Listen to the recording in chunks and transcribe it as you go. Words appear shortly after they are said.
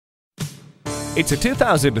It's a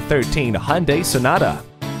 2013 Hyundai Sonata.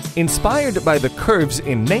 Inspired by the curves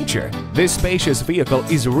in nature, this spacious vehicle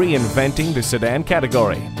is reinventing the sedan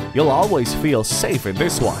category. You'll always feel safe in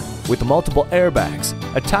this one. With multiple airbags,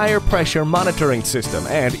 a tire pressure monitoring system,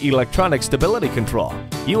 and electronic stability control,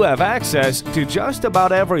 you have access to just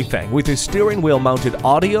about everything with a steering wheel mounted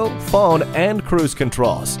audio, phone, and cruise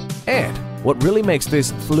controls. And what really makes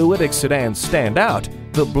this fluidic sedan stand out,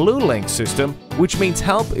 the Blue Link system, which means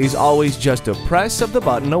help is always just a press of the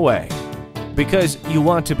button away. Because you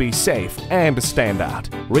want to be safe and stand out.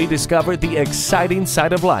 Rediscover the exciting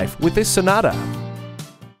side of life with this Sonata.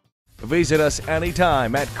 Visit us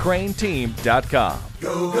anytime at crainteam.com.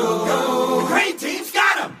 Go, go, go, Crain Team!